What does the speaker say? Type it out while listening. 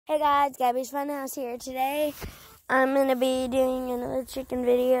Hey guys, Gabby's Funhouse here. Today I'm going to be doing another chicken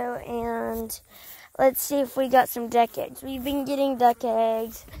video, and let's see if we got some duck eggs. We've been getting duck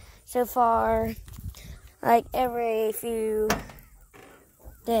eggs so far, like every few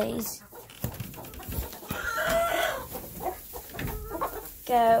days.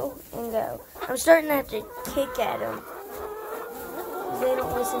 Go and go. I'm starting to have to kick at them. They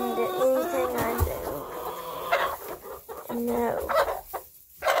don't listen to anything I do. No.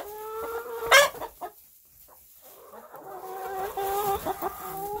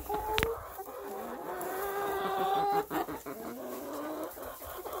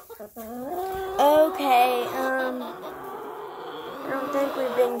 Okay, I don't think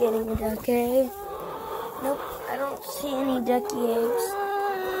we've been getting a duck egg. Nope, I don't see any ducky eggs.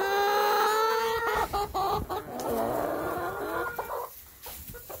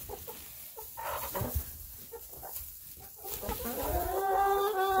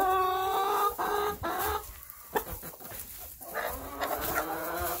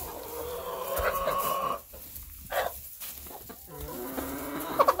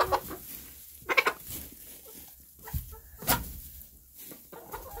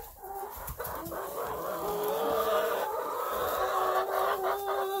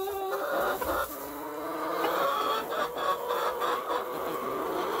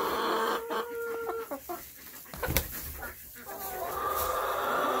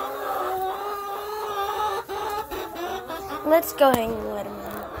 Let's go ahead and let him in.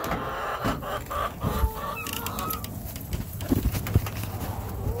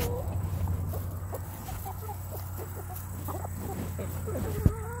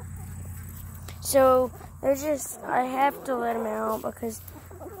 So I have to let him out because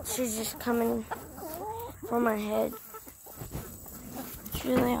she's just coming for my head. It's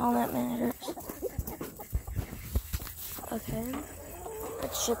really all that matters. Okay,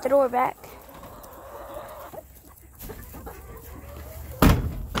 let's shut the door back.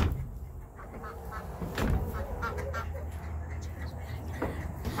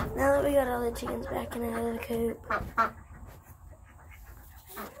 Now that we got all the chickens back in out of the coop,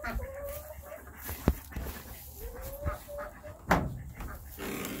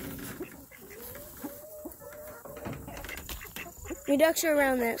 your ducks are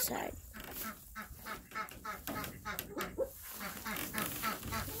around that side.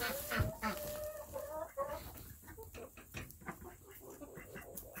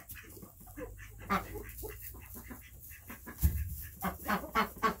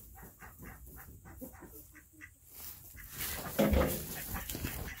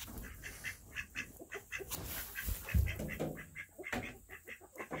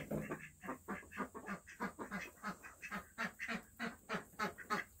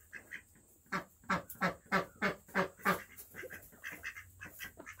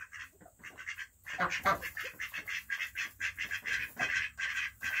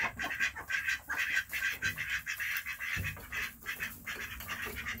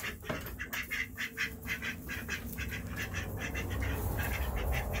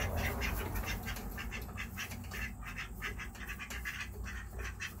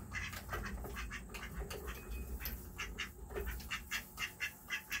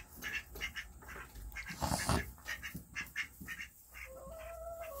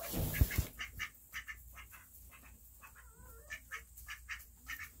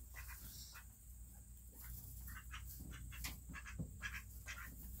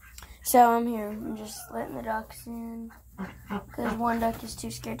 So I'm here. I'm just letting the ducks in because one duck is too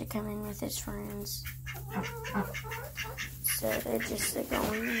scared to come in with his friends. So they're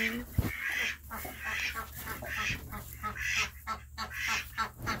going in.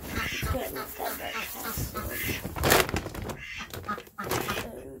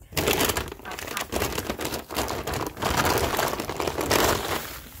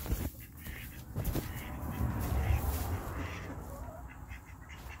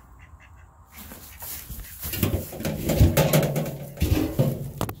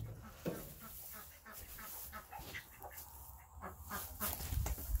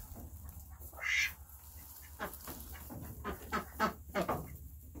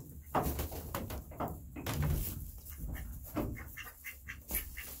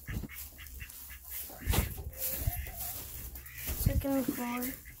 Second floor.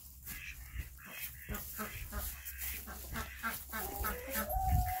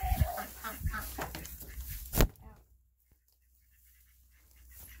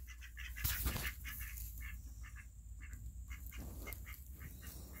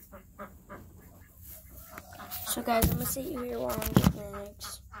 So guys, I'm gonna sit you here while I'm getting the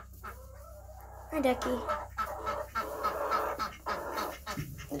eggs. Hi, Ducky.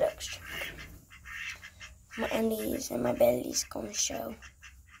 undies and my belly's gonna show.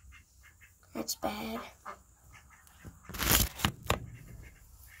 That's bad.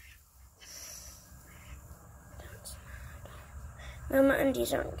 No, my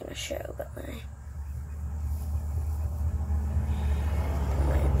undies aren't gonna show, but my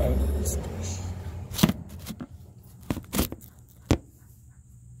belly's gonna show.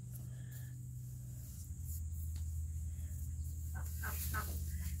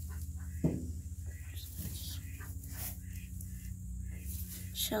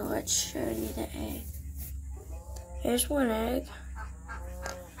 So let's show you the egg. Here's one egg.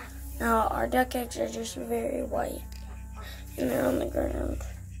 Now our duck eggs are just very white and they're on the ground.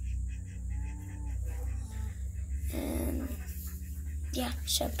 And yeah,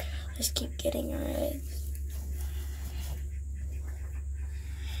 so let's keep getting our eggs.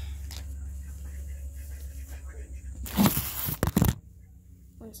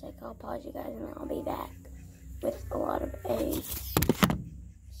 One sec, I'll pause you guys and I'll be back with a lot of eggs.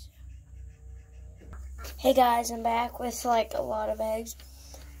 Hey guys, I'm back with like a lot of eggs.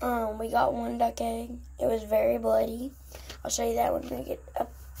 We got one duck egg. It was very bloody. I'll show you that when we get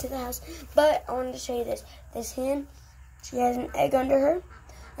up to the house. But I wanted to show you this. This hen, she has an egg under her.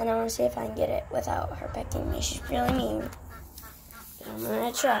 And I want to see if I can get it without her pecking me. She's really mean. But I'm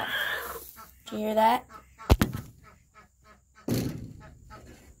going to try. Do you hear that?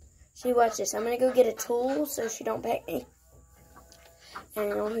 See, watch this. I'm going to go get a tool so she don't peck me. And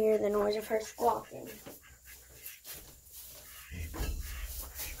you'll hear the noise of her squawking.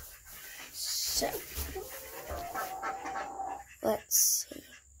 So, let's see.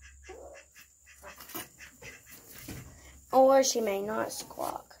 Or she may not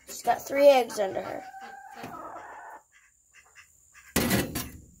squawk. She's got 3 eggs under her.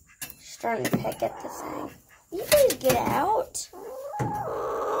 She's starting to peck at the thing. Will you please get out?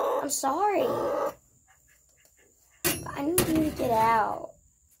 I'm sorry. I need you to get out.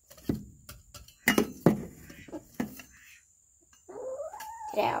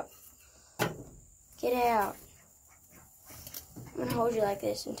 Get out. Get out. I'm going to hold you like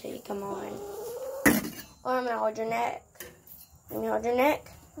this until you come on. Or I'm going to hold your neck. Let me hold your neck.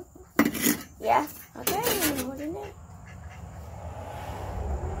 Yeah? Okay, I'm going to hold your neck.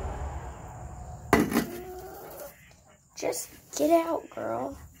 Just get out,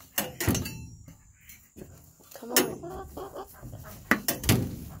 girl. Come on.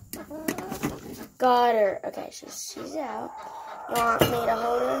 Got her. Okay, she's out. You want me to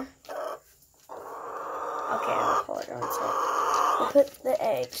hold her? Okay, I'll hold her. One sec. We'll put the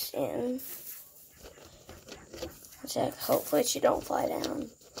eggs in. One sec. Hopefully she don't fly down.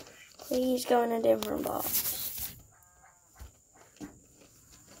 Please go in a different box.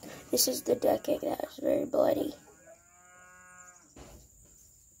 This is the duck egg that was very bloody.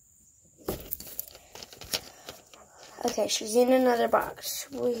 Okay, she's in another box.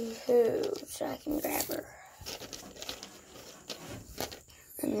 Woohoo! So I can grab her.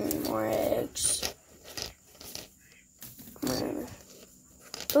 And then more eggs.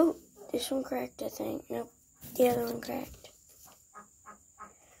 Oh, this one cracked, I think. Nope, the other one cracked.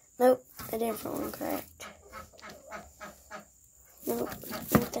 Nope, a different one cracked. Nope,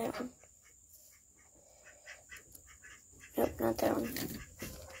 not that one. Nope, not that one.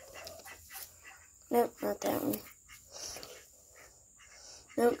 Nope, not that one.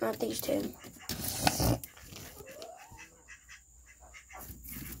 Nope, not these two.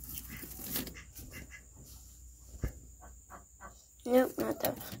 Nope, not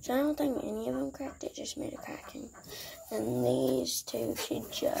that one. So I don't think any of them cracked. It just made a cracking. And these two she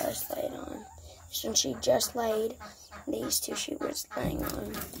just laid on. This one she just laid. These two she was laying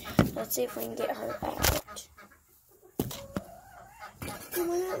on. Let's see if we can get her out. Come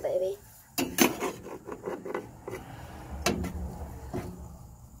on out, baby.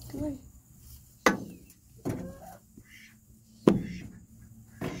 Come on.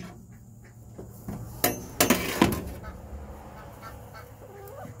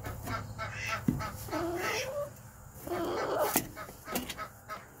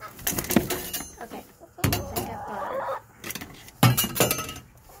 Okay, I think I've got her.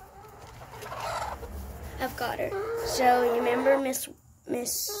 I've got her. So you remember Miss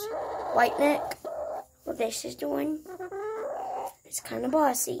Whiteneck? What this is doing? It's kind of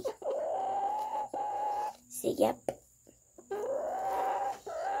bossy. See, yep.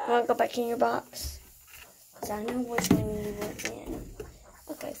 Want to go back in your box? Because I know which one you were in.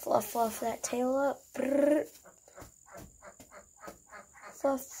 Okay, fluff that tail up. Brrr.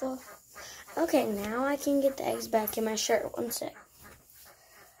 Fluff. Okay, now I can get the eggs back in my shirt. One sec.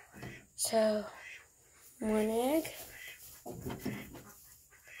 So, one egg.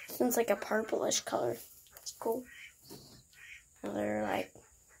 This one's like a purplish color. It's cool. Another like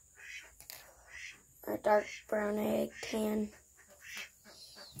a dark brown egg, tan.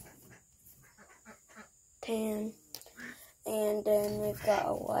 And then we've got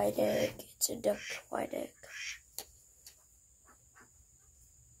a white egg. It's a duck white egg.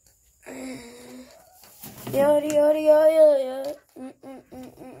 Yada yada yada yada.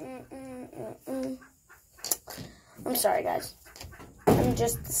 I'm sorry, guys. I'm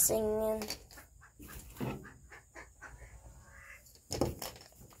just singing.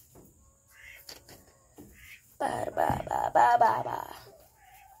 Ba ba ba ba ba ba.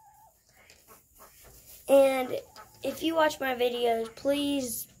 And if you watch my videos,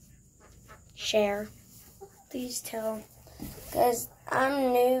 please share. Please tell. Because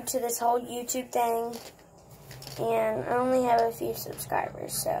I'm new to this whole YouTube thing. And I only have a few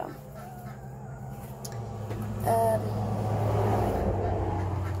subscribers, so.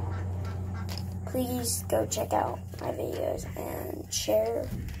 Please go check out my videos and share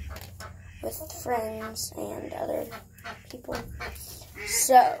with friends and other people.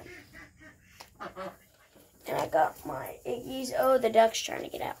 So. And I got my Iggies. Oh, the duck's trying to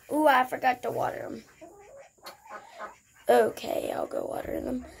get out. Ooh, I forgot to water them. Okay, I'll go water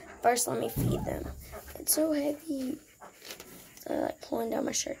them. First, let me feed them. It's so heavy. They're like pulling down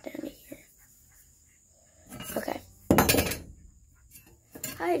my shirt down to here. Okay.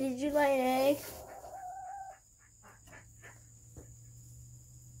 Hi, did you lay an egg?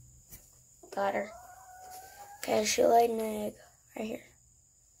 Got her. Okay, she laid an egg right here.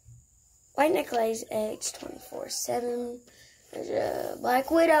 White neck lays eggs 24/7. There's a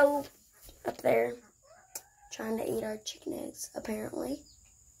black widow up there trying to eat our chicken eggs, apparently.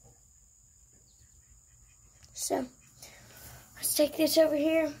 So, let's take this over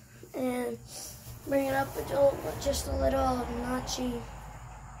here and bring it up with just a little notchy.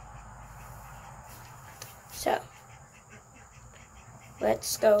 So,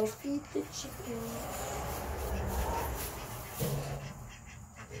 let's go feed the chicken.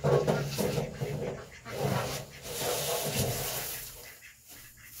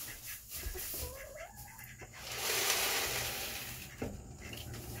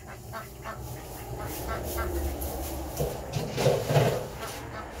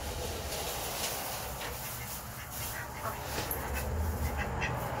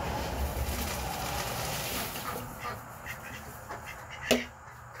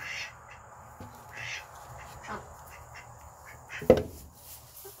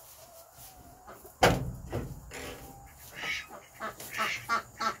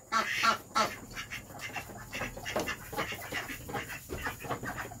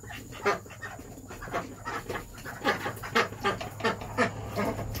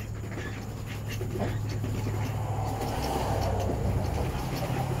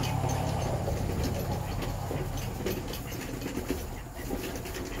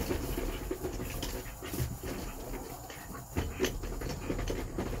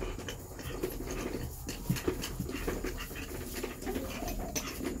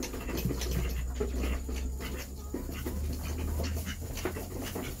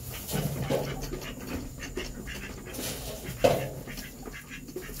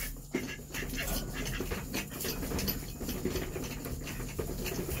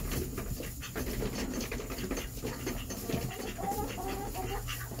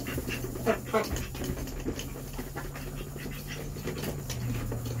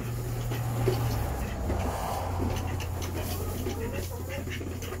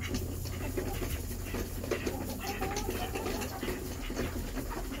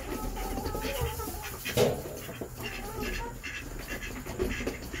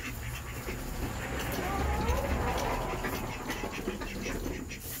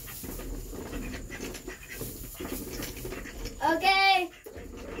 Okay.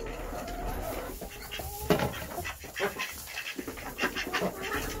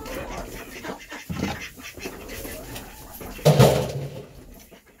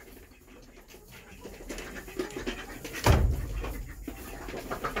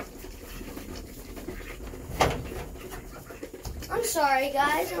 I'm sorry,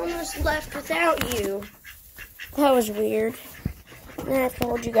 guys. I almost left without you. That was weird. And I have to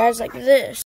hold you guys like this.